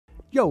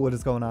Yo, what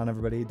is going on,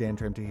 everybody? Dan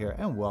Trimty here,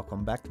 and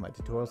welcome back to my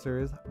tutorial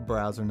series,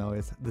 Browser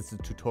Noise. This is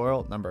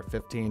tutorial number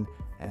 15,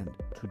 and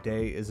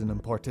today is an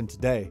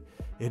important day.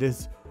 It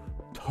is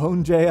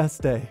Tone.js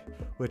Day,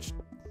 which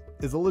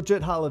is a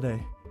legit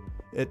holiday.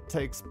 It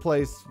takes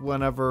place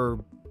whenever,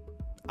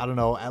 I don't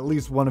know, at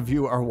least one of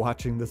you are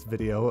watching this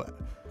video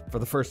for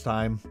the first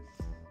time.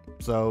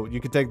 So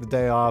you could take the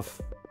day off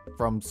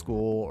from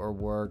school or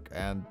work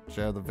and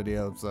share the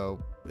video,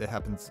 so it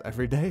happens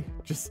every day.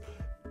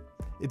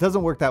 It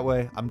doesn't work that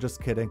way. I'm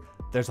just kidding.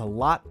 There's a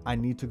lot I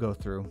need to go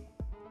through,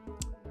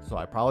 so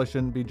I probably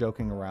shouldn't be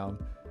joking around.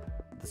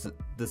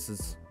 This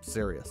is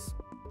serious.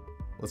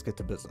 Let's get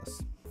to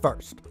business.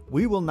 First,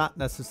 we will not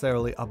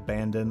necessarily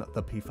abandon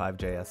the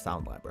P5.js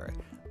sound library.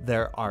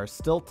 There are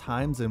still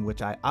times in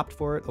which I opt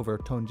for it over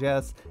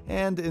Tone.js,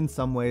 and in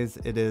some ways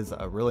it is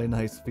a really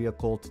nice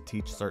vehicle to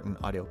teach certain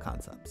audio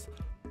concepts.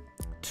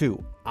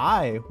 2,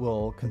 I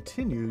will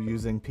continue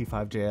using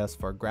P5.js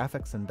for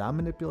graphics and DOM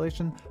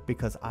manipulation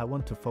because I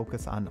want to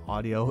focus on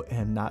audio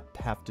and not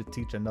have to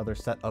teach another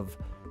set of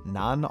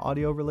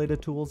non-audio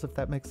related tools, if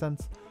that makes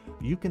sense.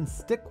 You can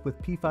stick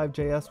with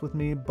P5.js with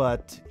me,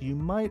 but you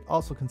might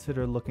also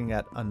consider looking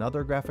at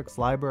another graphics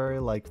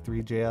library like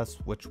Three.js,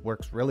 which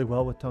works really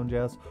well with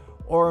Tone.js,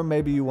 or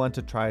maybe you want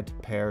to try to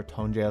pair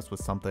Tone.js with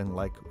something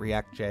like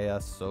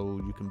React.js so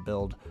you can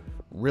build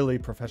really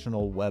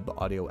professional web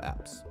audio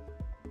apps.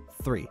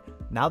 3,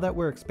 now that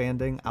we're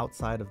expanding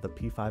outside of the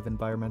P5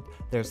 environment,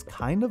 there's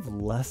kind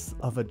of less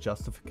of a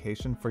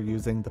justification for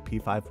using the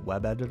P5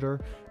 web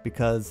editor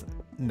because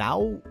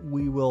now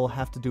we will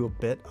have to do a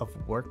bit of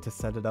work to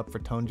set it up for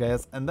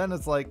Tone.js, and then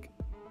it's like,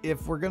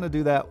 if we're gonna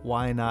do that,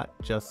 why not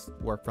just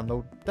work from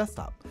the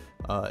desktop?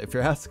 If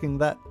you're asking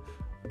that,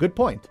 good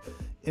point.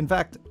 In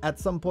fact, at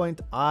some point,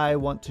 I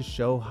want to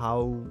show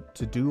how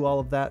to do all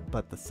of that,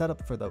 but the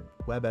setup for the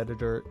web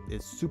editor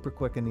is super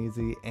quick and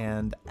easy,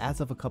 and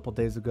as of a couple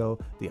days ago,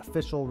 the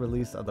official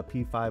release of the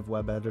P5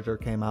 web editor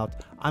came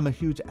out. I'm a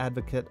huge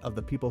advocate of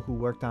the people who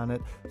worked on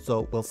it,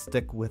 so we'll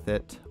stick with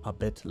it a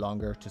bit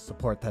longer to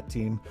support that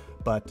team,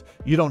 but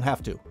you don't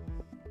have to.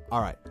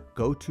 All right,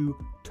 go to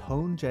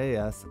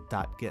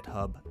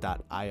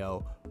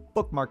tonejs.github.io.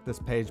 Bookmark this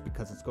page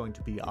because it's going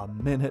to be a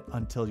minute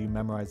until you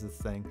memorize this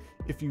thing.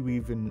 If you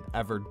even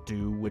ever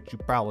do, which you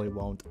probably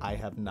won't, I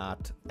have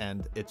not,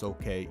 and it's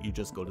okay. You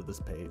just go to this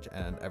page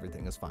and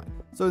everything is fine.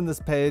 So in this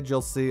page,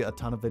 you'll see a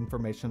ton of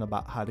information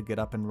about how to get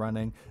up and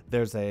running.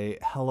 There's a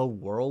hello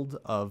world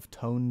of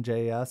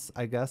Tone.js,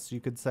 I guess you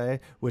could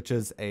say, which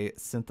is a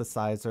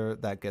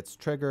synthesizer that gets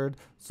triggered.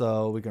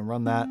 So we can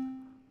run that.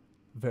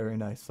 Very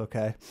nice,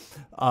 okay.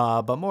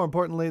 But more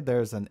importantly,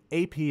 there's an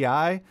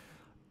API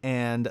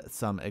and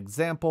some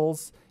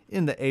examples.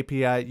 In the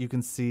API, you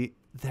can see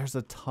there's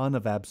a ton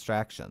of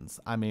abstractions.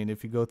 I mean,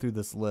 if you go through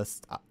this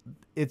list,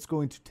 it's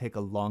going to take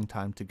a long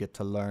time to get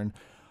to learn.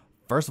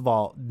 First of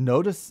all,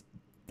 notice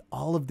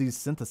all of these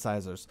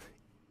synthesizers.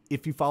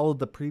 If you followed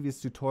the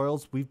previous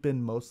tutorials, we've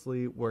been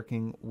mostly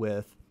working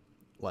with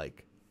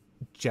like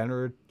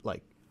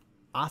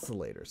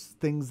oscillators,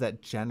 things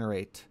that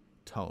generate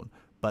tone.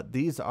 But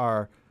these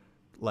are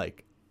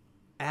like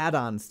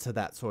add-ons to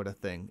that sort of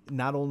thing.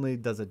 Not only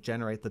does it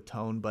generate the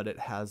tone, but it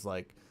has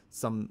like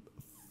some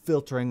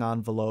filtering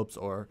envelopes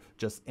or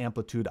just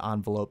amplitude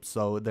envelopes.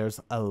 So there's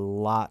a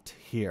lot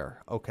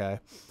here, okay?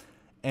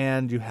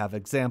 And you have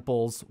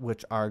examples,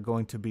 which are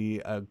going to be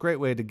a great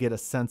way to get a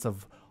sense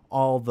of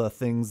all the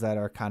things that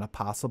are kind of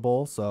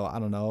possible. So I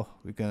don't know,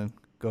 we can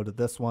go to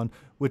this one,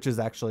 which is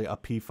actually a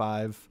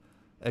P5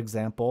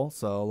 example.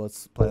 So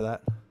let's play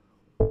that.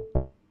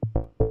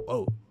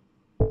 Whoa,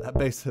 that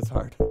bass is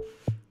hard.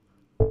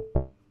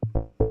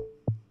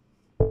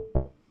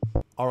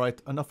 All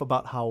right, enough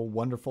about how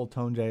wonderful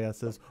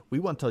Tone.js is. We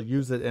want to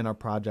use it in our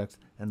projects,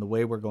 and the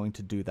way we're going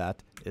to do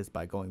that is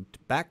by going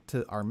back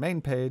to our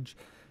main page.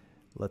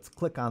 Let's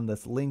click on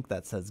this link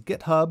that says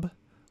GitHub,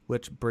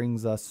 which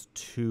brings us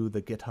to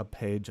the GitHub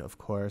page, of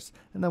course.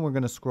 And then we're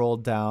going to scroll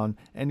down,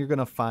 and you're going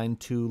to find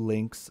 2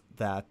 links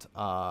that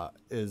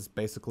is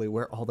basically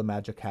where all the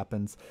magic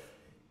happens.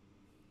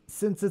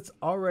 Since it's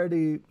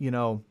already,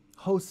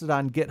 hosted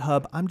on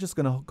GitHub, I'm just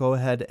going to go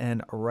ahead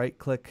and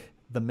right-click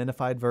the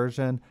minified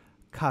version,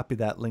 copy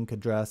that link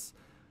address,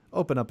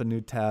 open up a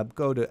new tab,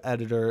 go to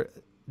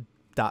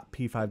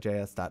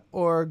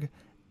editor.p5js.org,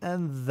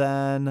 and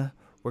then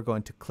we're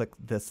going to click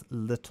this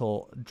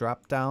little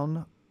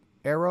drop-down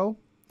arrow,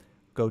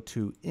 go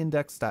to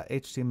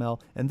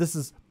index.html, and this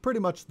is pretty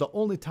much the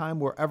only time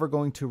we're ever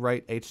going to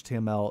write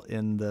HTML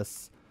in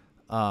this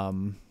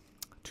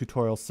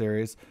tutorial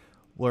series.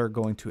 We're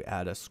going to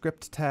add a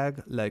script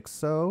tag like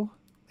so,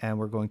 and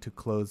we're going to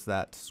close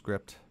that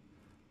script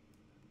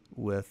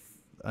with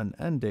an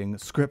ending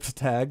script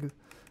tag,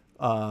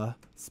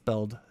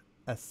 spelled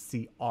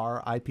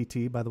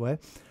SCRIPT, by the way.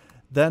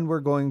 Then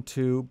we're going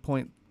to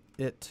point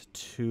it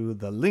to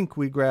the link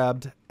we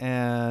grabbed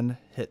and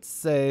hit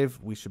save.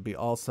 We should be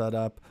all set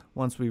up.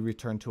 Once we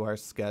return to our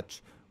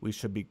sketch, we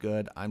should be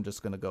good. I'm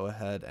just going to go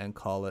ahead and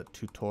call it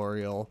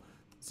tutorial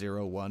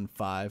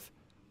 015.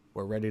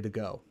 We're ready to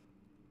go.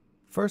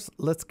 First,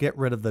 let's get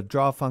rid of the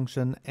draw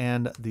function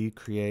and the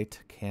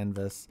create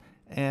canvas.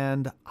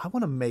 And I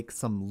want to make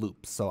some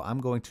loops. So I'm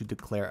going to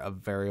declare a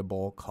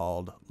variable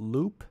called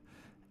loop.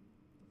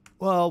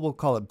 Well, we'll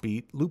call it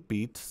beat, loop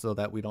beat, so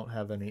that we don't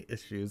have any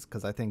issues,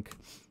 because I think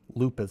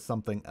loop is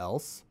something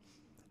else.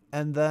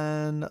 And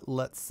then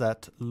let's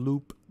set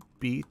loop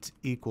beat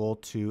equal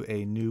to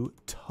a new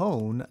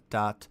tone.loop.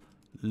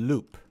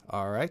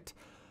 All right.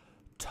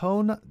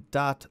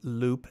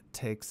 Tone.loop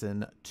takes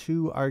in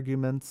 2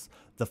 arguments.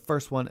 The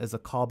first one is a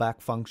callback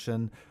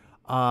function.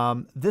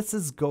 This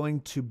is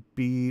going to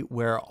be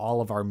where all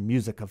of our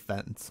music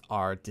events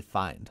are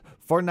defined.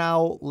 For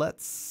now,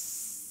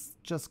 let's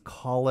just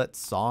call it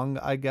song,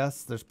 I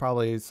guess. There's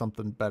probably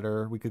something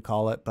better we could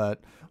call it,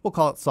 but we'll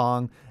call it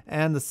song.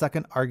 And the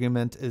second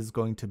argument is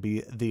going to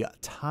be the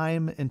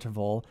time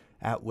interval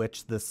at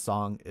which this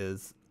song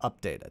is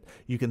updated.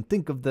 You can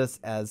think of this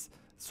as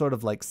sort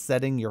of like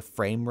setting your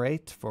frame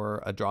rate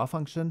for a draw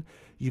function.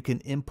 You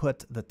can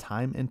input the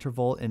time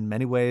interval in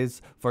many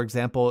ways. For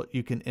example,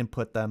 you can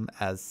input them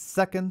as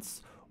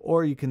seconds,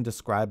 or you can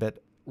describe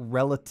it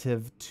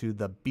relative to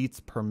the beats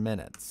per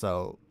minute.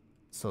 So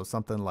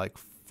something like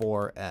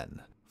 4n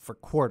for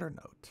quarter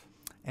note.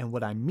 And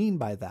what I mean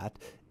by that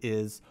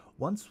is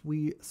once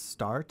we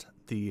start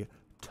the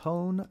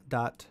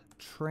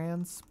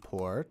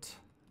tone.transport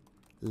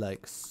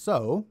like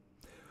so,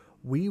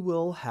 we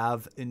will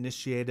have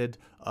initiated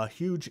a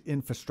huge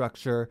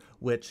infrastructure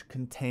which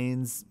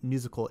contains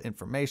musical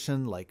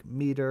information like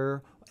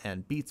meter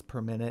and beats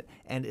per minute,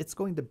 and it's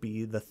going to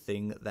be the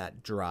thing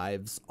that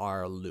drives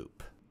our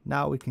loop.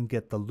 Now we can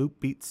get the loop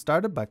beat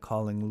started by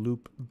calling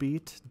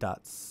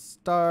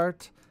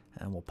loopbeat.start,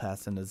 and we'll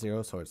pass in a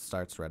 0 so it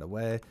starts right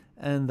away.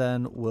 And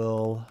then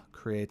we'll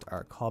create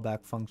our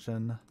callback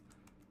function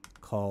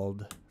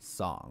called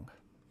song.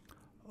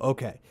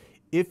 Okay,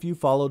 if you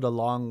followed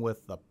along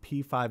with the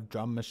P5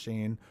 drum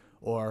machine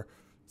or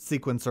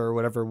sequencer or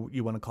whatever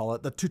you want to call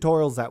it, the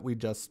tutorials that we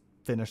just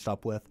finished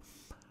up with,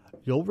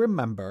 you'll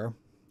remember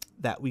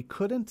that we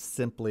couldn't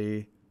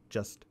simply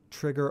just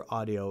trigger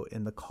audio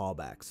in the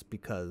callbacks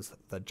because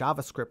the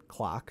JavaScript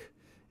clock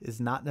is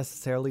not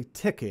necessarily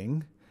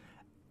ticking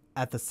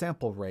at the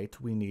sample rate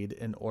we need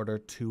in order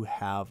to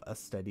have a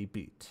steady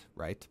beat,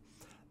 right?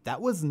 That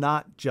was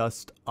not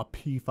just a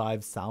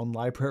P5 sound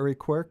library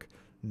quirk.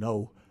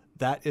 No,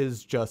 that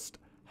is just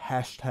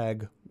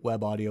hashtag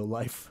web audio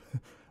life,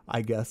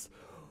 I guess.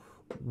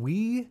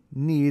 We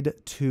need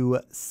to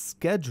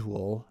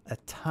schedule a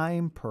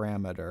time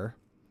parameter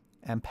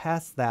and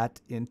pass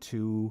that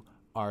into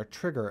our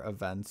trigger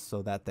events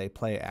so that they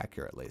play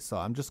accurately. So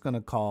I'm just going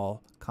to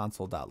call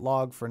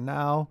console.log for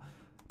now,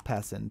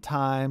 pass in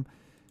time,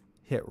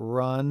 hit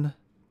run,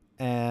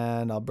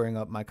 and I'll bring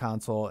up my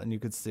console, and you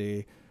can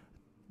see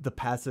the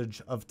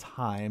passage of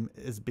time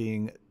is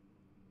being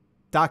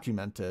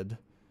documented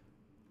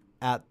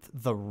at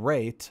the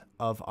rate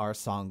of our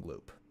song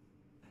loop.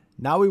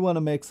 Now we want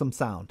to make some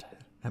sound.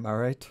 Am I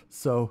right?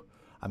 So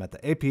I'm at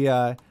the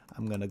API.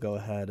 I'm going to go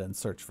ahead and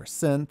search for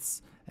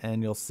synths,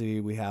 and you'll see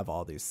we have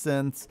all these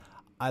synths.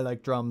 I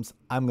like drums.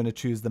 I'm going to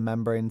choose the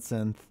membrane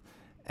synth,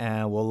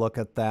 and we'll look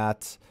at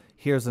that.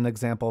 Here's an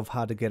example of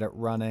how to get it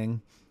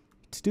running.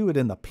 To do it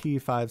in the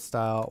P5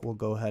 style, we'll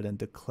go ahead and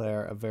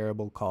declare a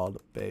variable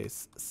called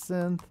base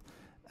synth,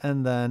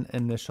 and then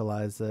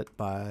initialize it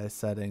by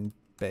setting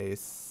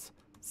base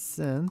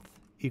synth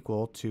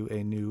equal to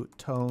a new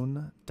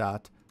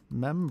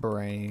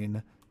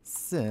tone.membrane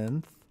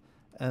synth,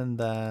 and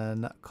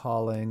then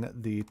calling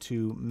the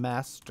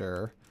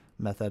toMaster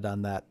method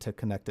on that to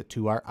connect it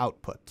to our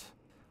output.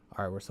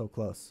 All right, we're so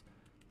close.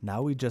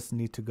 Now we just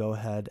need to go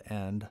ahead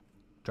and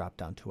drop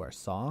down to our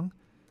song.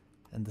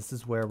 And this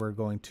is where we're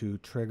going to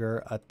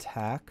trigger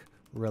attack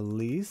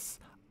release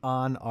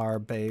on our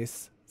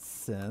base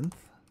synth,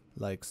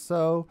 like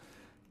so.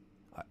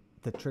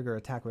 The trigger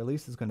attack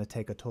release is going to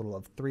take a total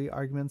of 3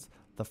 arguments.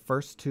 The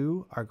first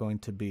 2 are going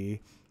to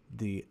be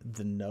the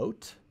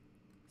note,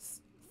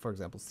 for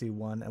example,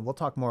 C1, and we'll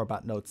talk more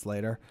about notes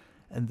later.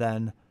 And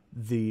then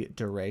the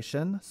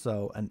duration,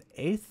 so an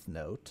 8th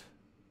note,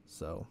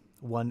 so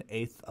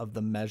 1/8 of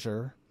the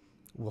measure.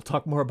 We'll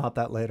talk more about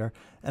that later.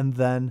 And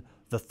then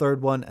the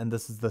third one, and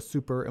this is the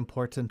super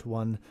important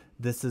one,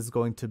 this is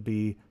going to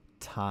be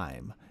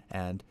time.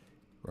 And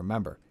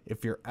remember,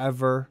 if you're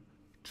ever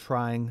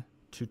trying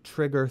to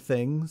trigger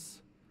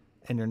things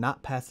and you're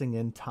not passing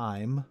in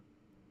time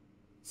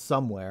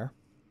somewhere,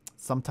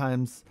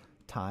 sometimes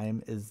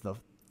time is the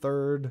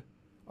 3rd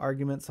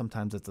argument,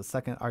 sometimes it's the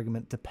 2nd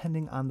argument,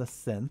 depending on the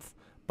synth.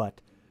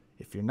 But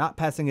if you're not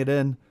passing it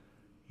in,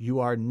 you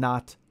are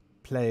not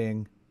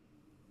playing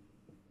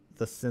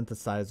the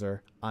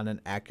synthesizer on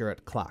an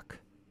accurate clock.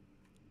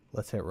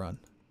 Let's hit run.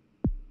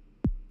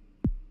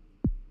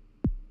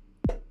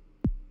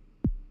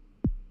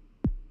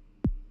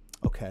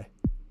 Okay.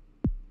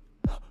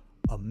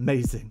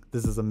 Amazing.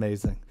 This is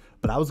amazing.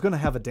 But I was going to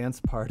have a dance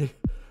party,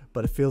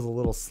 but it feels a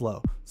little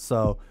slow.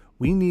 So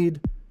we need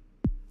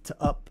to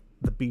up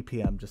the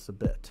BPM just a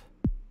bit.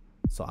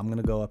 So I'm going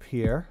to go up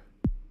here,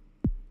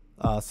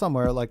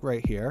 somewhere like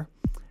right here.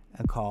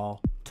 and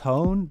call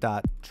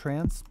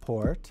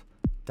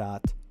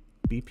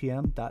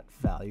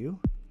tone.transport.bpm.value.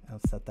 I'll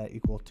set that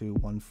equal to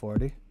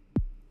 140.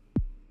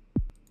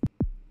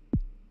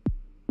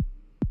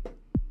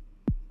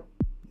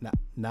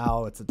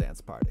 Now it's a dance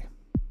party.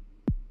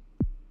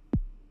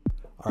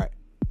 All right,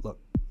 look.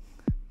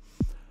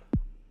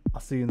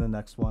 I'll see you in the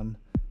next one.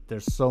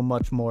 There's so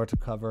much more to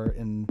cover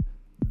in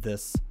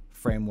this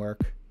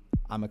framework.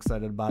 I'm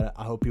excited about it.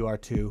 I hope you are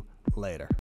too. Later.